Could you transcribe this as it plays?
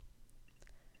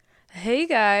Hey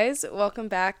guys, welcome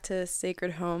back to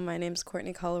Sacred Home. My name's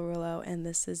Courtney Colarulo, and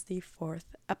this is the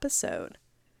fourth episode.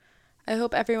 I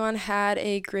hope everyone had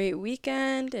a great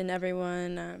weekend and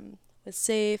everyone was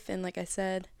safe and, like I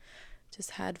said,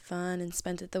 just had fun and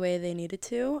spent it the way they needed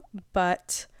to.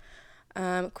 But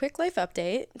quick life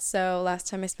update. So last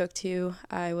time I spoke to you,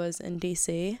 I was in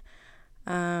DC.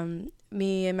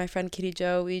 Me and my friend Kitty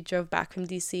Joe, we drove back from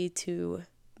DC to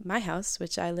my house,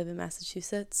 which I live in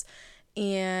Massachusetts.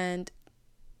 And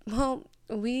well,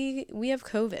 we have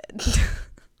COVID.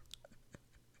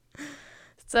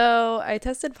 So I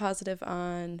tested positive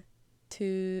on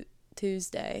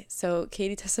Tuesday. So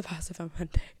Katie tested positive on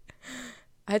Monday.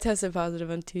 I tested positive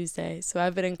on Tuesday. So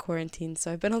I've been in quarantine.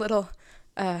 So I've been a little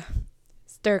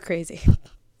stir crazy.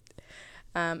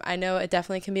 I know it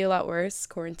definitely can be a lot worse.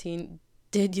 Quarantine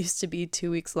did used to be 2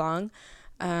 weeks long.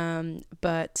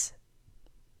 But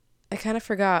I kind of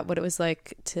forgot what it was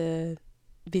like to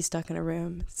be stuck in a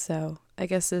room. So I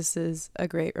guess this is a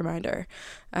great reminder.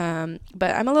 But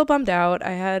I'm a little bummed out.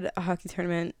 I had a hockey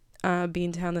tournament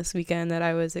being town this weekend that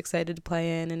I was excited to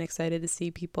play in and excited to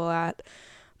see people at.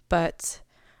 But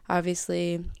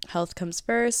obviously health comes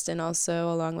first, and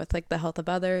also along with like the health of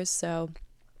others. So,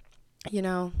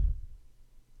 it'll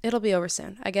be over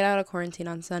soon. I get out of quarantine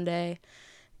on Sunday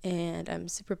and I'm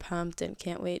super pumped and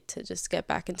can't wait to just get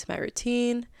back into my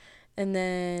routine. And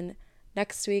then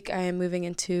next week, I am moving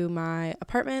into my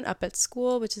apartment up at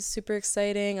school, which is super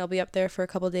exciting. I'll be up there for a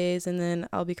couple days and then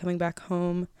I'll be coming back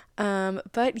home.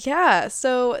 But yeah,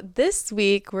 so this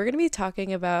week we're going to be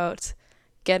talking about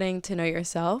getting to know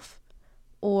yourself,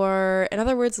 or in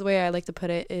other words, the way I like to put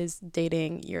it is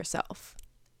dating yourself.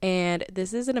 And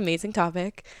this is an amazing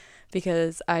topic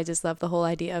because I just love the whole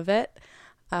idea of it.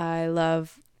 I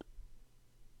love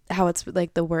how it's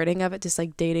like the wording of it, just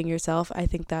like dating yourself. I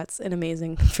think that's an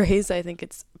amazing phrase. I think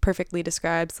it's perfectly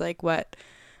describes like what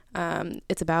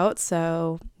it's about.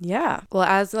 So yeah, well,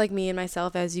 as like me and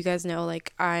myself, as you guys know,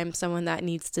 like I'm someone that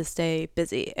needs to stay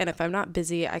busy, and if I'm not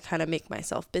busy, I kind of make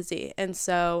myself busy. And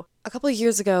so a couple of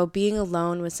years ago, being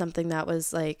alone was something that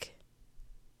was like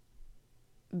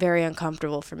very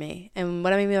uncomfortable for me. And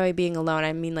what I mean by being alone,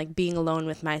 I mean like being alone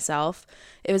with myself.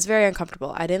 It was very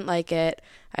uncomfortable. I didn't like it.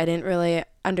 I didn't really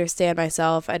understand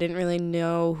myself. I didn't really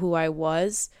know who I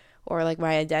was or like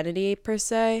my identity per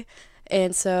se.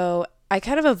 And so I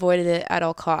kind of avoided it at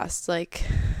all costs. Like,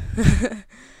 I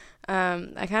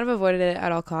kind of avoided it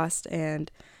at all costs.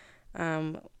 And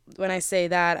when I say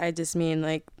that, I just mean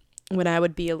like when I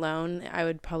would be alone, I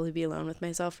would probably be alone with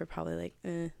myself for probably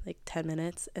like 10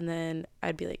 minutes. And then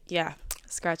I'd be like, yeah,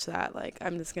 scratch that. Like,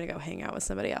 I'm just going to go hang out with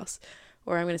somebody else,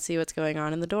 or I'm going to see what's going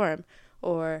on in the dorm,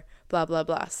 or blah, blah,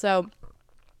 blah. So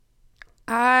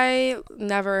I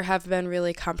never have been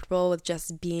really comfortable with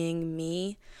just being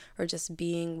me, or just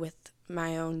being with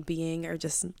my own being, or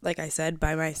just, like I said,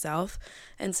 by myself.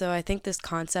 And so I think this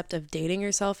concept of dating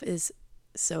yourself is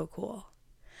so cool.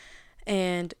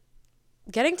 And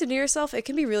getting to know yourself, it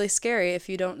can be really scary if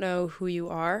you don't know who you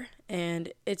are,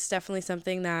 and it's definitely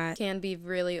something that can be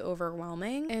really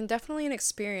overwhelming, and definitely an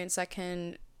experience that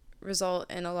can result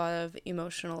in a lot of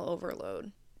emotional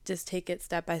overload. Just take it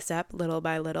step by step, little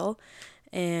by little,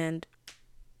 and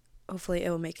hopefully it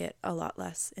will make it a lot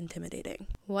less intimidating.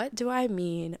 What do I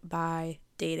mean by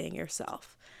dating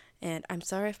yourself? And I'm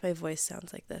sorry if my voice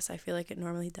sounds like this. I feel like it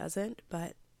normally doesn't,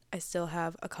 but I still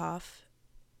have a cough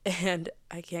and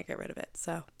I can't get rid of it.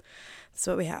 So that's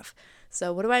what we have.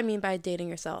 So what do I mean by dating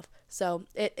yourself? So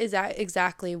it is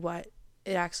exactly what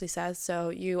it actually says. So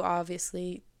you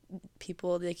obviously,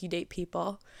 people, like you date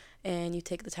people and you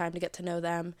take the time to get to know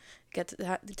them,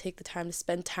 take the time to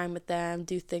spend time with them,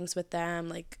 do things with them,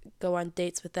 like go on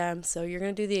dates with them. So you're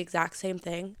going to do the exact same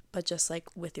thing, but just like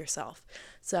with yourself.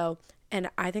 So, and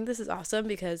I think this is awesome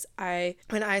because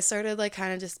when I started like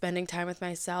kind of just spending time with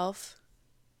myself,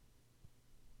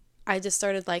 I just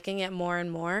started liking it more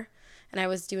and more, and I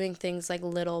was doing things like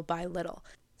little by little.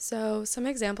 So some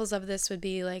examples of this would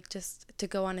be like just to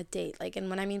go on a date. Like, and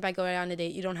what I mean by going on a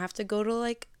date, you don't have to go to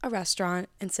like a restaurant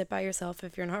and sit by yourself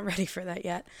if you're not ready for that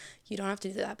yet. You don't have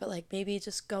to do that, but like maybe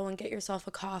just go and get yourself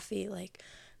a coffee, like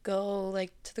go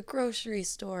like to the grocery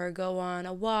store, go on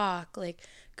a walk, like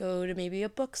go to maybe a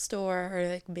bookstore, or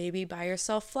like maybe buy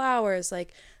yourself flowers,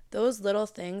 like those little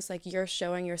things. Like you're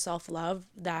showing yourself love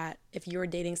that if you were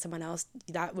dating someone else,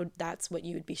 that's what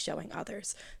you would be showing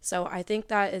others. So I think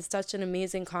that is such an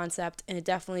amazing concept, and it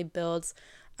definitely builds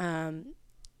up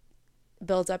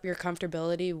your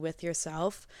comfortability with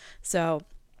yourself. So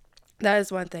that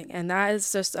is one thing, and that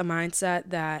is just a mindset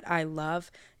that I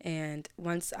love. And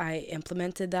once I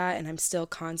implemented that, and I'm still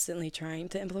constantly trying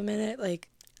to implement it like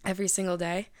every single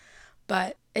day,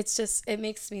 But it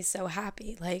makes me so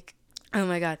happy. Like, oh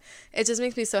my God. It just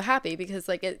makes me so happy because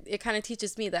like it kind of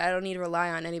teaches me that I don't need to rely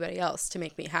on anybody else to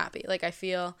make me happy. Like I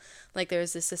feel like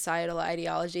there's this societal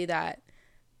ideology that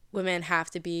women have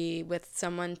to be with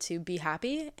someone to be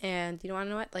happy, and you want to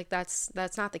know what? Like that's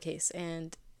not the case.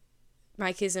 And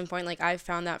my case in point, like I've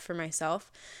found that for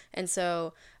myself. And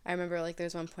so I remember like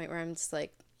there's one point where I'm just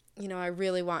like, I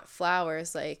really want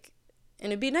flowers, like, and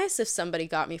it'd be nice if somebody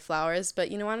got me flowers, but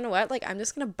want to know what? Like I'm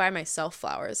just going to buy myself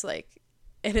flowers, like,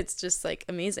 and it's just like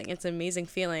amazing. It's an amazing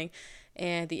feeling,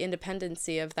 and the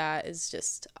independency of that is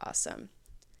just awesome.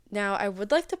 Now, I would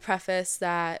like to preface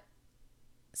that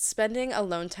spending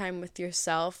alone time with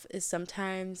yourself is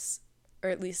sometimes, or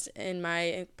at least in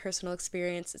my personal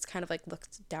experience, it's kind of like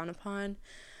looked down upon.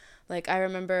 Like I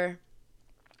remember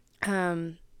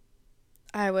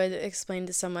I would explain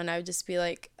to someone, I would just be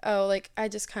like, oh, like I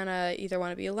just kind of either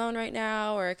want to be alone right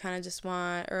now, or I kind of just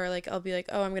want, or like I'll be like,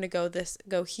 oh, I'm going to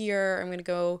go here, or I'm going to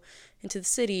go into the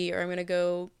city, or I'm going to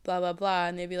go blah, blah, blah.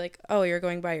 And they'd be like, oh, you're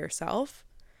going by yourself?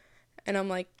 And I'm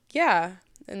like, yeah.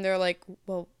 And they're like,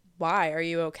 well, why? Are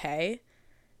you okay?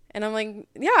 And I'm like,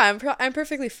 yeah, I'm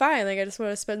perfectly fine. Like, I just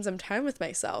want to spend some time with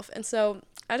myself. And so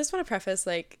I just want to preface,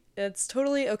 like, it's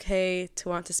totally okay to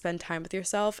want to spend time with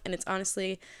yourself. And it's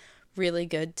honestly really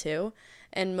good too.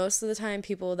 And most of the time,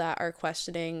 people that are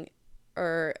questioning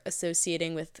or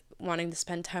associating with wanting to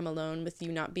spend time alone with you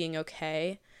not being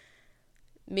okay,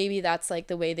 maybe that's like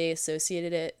the way they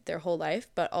associated it their whole life.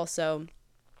 But also,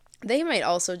 they might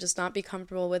also just not be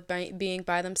comfortable with being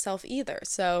by themselves either.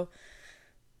 So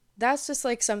that's just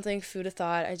like something, food of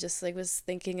thought, I just like was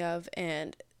thinking of,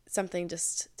 and something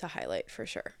just to highlight for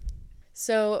sure.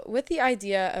 So with the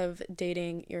idea of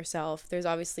dating yourself, there's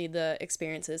obviously the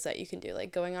experiences that you can do,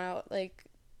 like going out,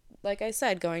 like I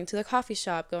said, going to the coffee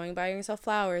shop, going buying yourself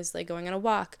flowers, like going on a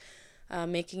walk,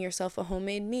 making yourself a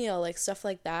homemade meal, like stuff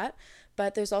like that.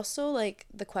 But there's also like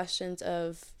the questions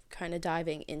of kind of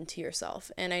diving into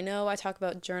yourself. And I know I talk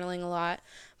about journaling a lot,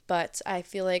 but I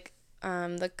feel like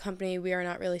the company We Are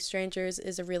Not Really Strangers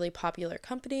is a really popular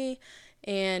company.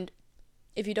 And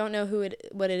if you don't know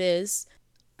what it is,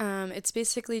 it's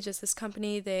basically just this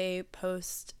company. They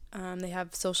post, they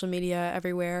have social media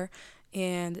everywhere,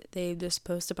 and they just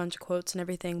post a bunch of quotes and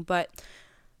everything. But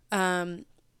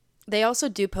they also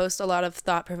do post a lot of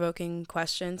thought-provoking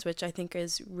questions, which I think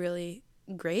is really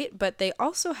great. But they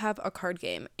also have a card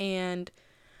game, and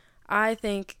I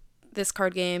think this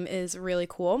card game is really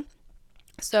cool.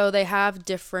 So they have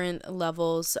different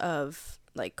levels of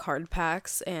like card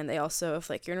packs, and they also, if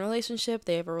like you're in a relationship,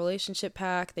 they have a relationship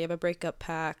pack, they have a breakup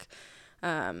pack,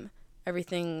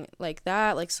 everything like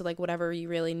that. Like, so like whatever you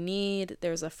really need.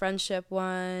 There's a friendship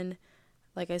one,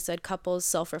 like I said, couples,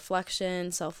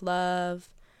 self-reflection, self-love,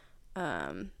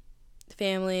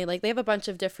 family. Like they have a bunch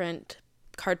of different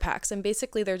card packs, and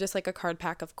basically they're just like a card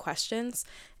pack of questions.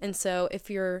 And so if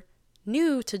you're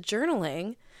new to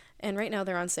journaling, and right now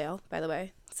they're on sale, by the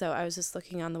way. So I was just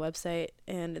looking on the website,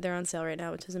 and they're on sale right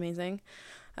now, which is amazing.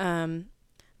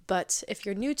 But if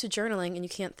you're new to journaling and you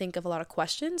can't think of a lot of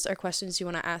questions or questions you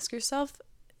want to ask yourself,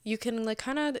 you can like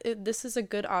this is a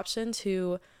good option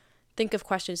to think of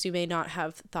questions you may not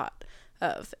have thought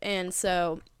of. And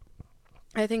so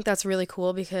I think that's really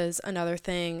cool, because another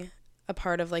thing, a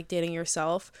part of like dating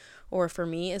yourself, or for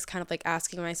me, is kind of like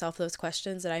asking myself those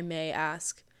questions that I may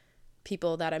ask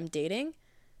people that I'm dating.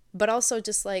 But also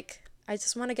just like, I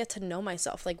just want to get to know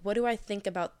myself. Like, what do I think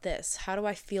about this? How do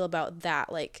I feel about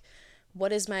that? Like,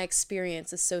 what is my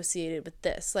experience associated with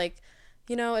this? Like,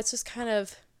 it's just kind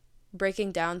of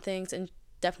breaking down things and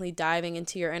definitely diving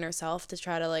into your inner self to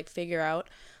try to like figure out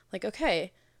like,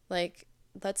 okay, like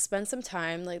let's spend some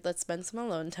time, like let's spend some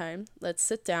alone time. Let's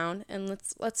sit down and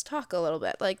let's talk a little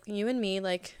bit. Like you and me,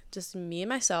 like just me and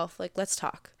myself, like let's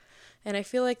talk. And I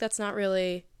feel like that's not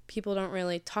really, people don't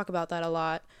really talk about that a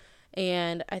lot.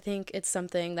 And I think it's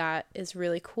something that is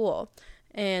really cool.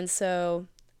 And so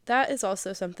that is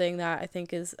also something that I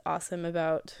think is awesome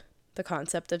about the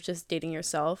concept of just dating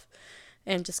yourself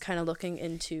and just kind of looking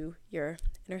into your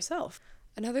inner self.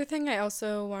 Another thing I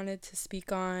also wanted to speak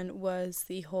on was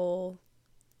the whole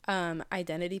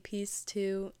identity piece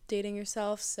to dating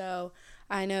yourself. So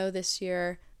I know this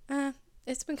year,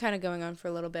 it's been kind of going on for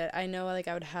a little bit. I know like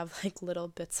I would have like little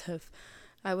bits of,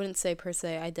 I wouldn't say per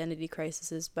se identity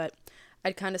crises, but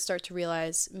I'd kind of start to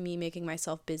realize me making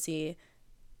myself busy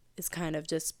is kind of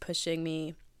just pushing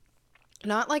me,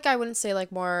 not like I wouldn't say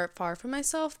like more far from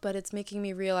myself, but it's making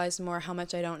me realize more how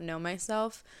much I don't know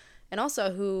myself, and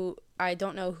also who I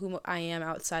don't know who I am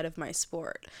outside of my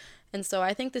sport. And so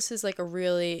I think this is like a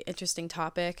really interesting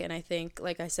topic. And I think,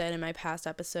 like I said in my past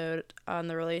episode on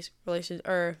the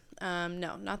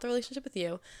not the relationship with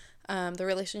you, the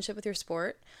relationship with your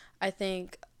sport. I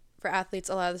think for athletes,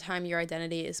 a lot of the time your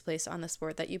identity is placed on the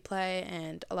sport that you play.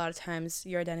 And a lot of times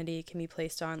your identity can be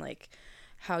placed on like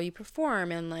how you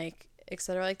perform and like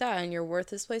etc. like that. And your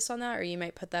worth is placed on that, or you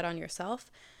might put that on yourself.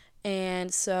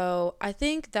 And so I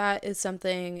think that is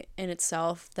something in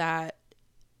itself that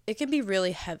it can be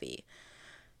really heavy.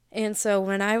 And so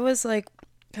when I was like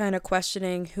kind of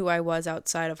questioning who I was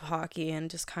outside of hockey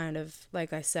and just kind of,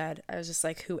 like I said, I was just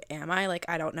like, who am I? Like,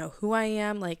 I don't know who I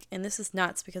am. Like, and this is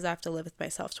nuts because I have to live with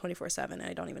myself 24/7 and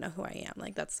I don't even know who I am.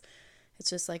 Like, it's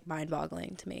just like mind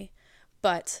boggling to me.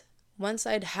 But once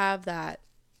I'd have that,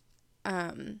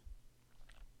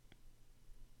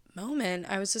 moment,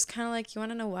 I was just kind of like, you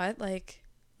want to know what? Like,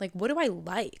 what do I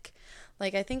like?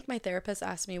 Like, I think my therapist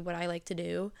asked me what I like to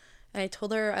do, and I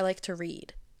told her I like to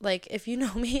read. Like, if you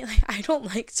know me, like, I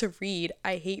don't like to read.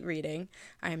 I hate reading.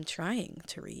 I am trying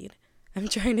to read. I'm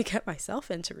trying to get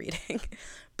myself into reading,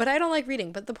 but I don't like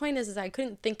reading. But the point is I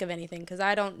couldn't think of anything because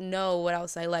I don't know what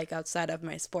else I like outside of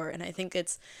my sport. And I think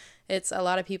it's a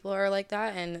lot of people are like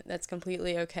that, and that's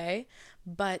completely okay.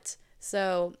 But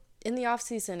so in the off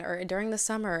season or during the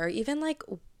summer or even like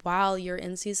while you're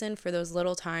in season for those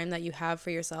little time that you have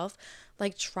for yourself,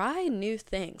 like try new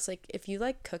things. Like if you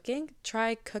like cooking,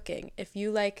 try cooking. If you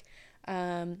like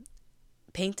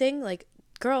painting, like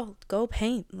girl, go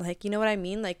paint. Like, you know what I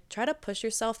mean? Like try to push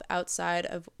yourself outside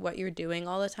of what you're doing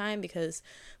all the time, because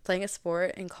playing a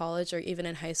sport in college or even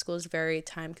in high school is very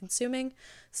time consuming.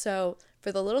 So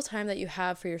for the little time that you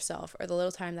have for yourself, or the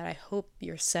little time that I hope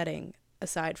you're setting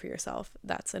aside for yourself,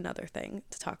 that's another thing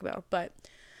to talk about. But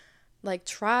like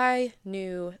try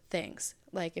new things.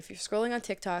 Like if you're scrolling on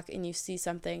TikTok and you see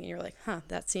something and you're like,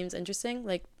 that seems interesting,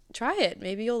 like try it.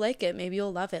 Maybe you'll like it. Maybe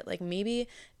you'll love it. Like maybe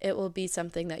it will be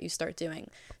something that you start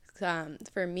doing.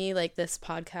 For me, like this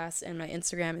podcast and my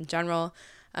Instagram in general,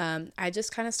 I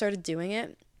just kind of started doing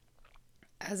it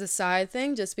as a side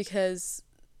thing just because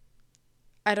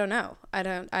I don't know.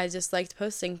 I just liked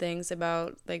posting things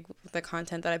about like the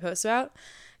content that I post about,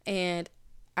 and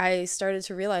I started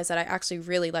to realize that I actually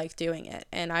really like doing it,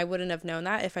 and I wouldn't have known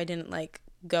that if I didn't like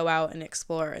go out and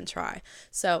explore and try.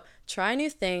 So try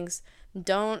new things,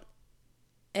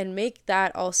 and make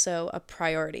that also a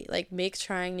priority. Like make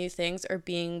trying new things or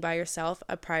being by yourself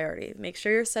a priority. Make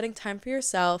sure you're setting time for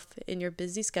yourself in your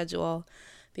busy schedule,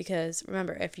 because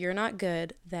remember, if you're not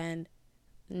good, then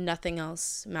nothing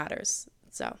else matters.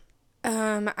 So,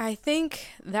 I think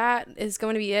that is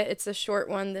going to be it. It's a short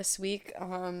one this week.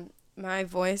 My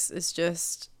voice is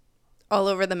just all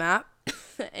over the map.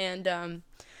 And,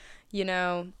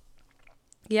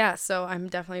 yeah, so I'm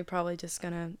definitely probably just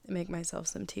going to make myself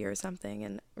some tea or something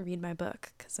and read my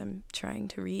book because I'm trying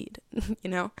to read,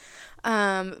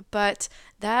 But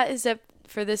that is it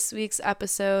for this week's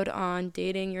episode on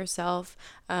dating yourself.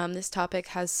 This topic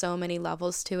has so many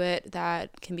levels to it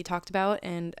that can be talked about,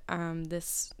 and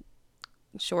this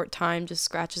short time just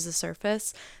scratches the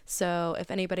surface. So if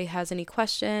anybody has any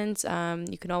questions,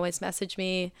 you can always message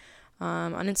me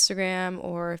on Instagram,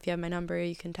 or if you have my number,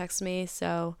 you can text me.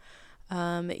 So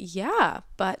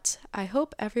but I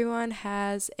hope everyone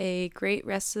has a great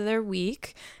rest of their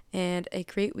week and a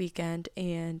great weekend.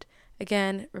 And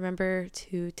again, remember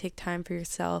to take time for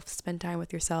yourself, spend time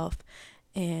with yourself,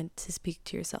 and to speak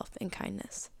to yourself in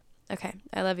kindness. Okay,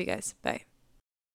 I love you guys. Bye.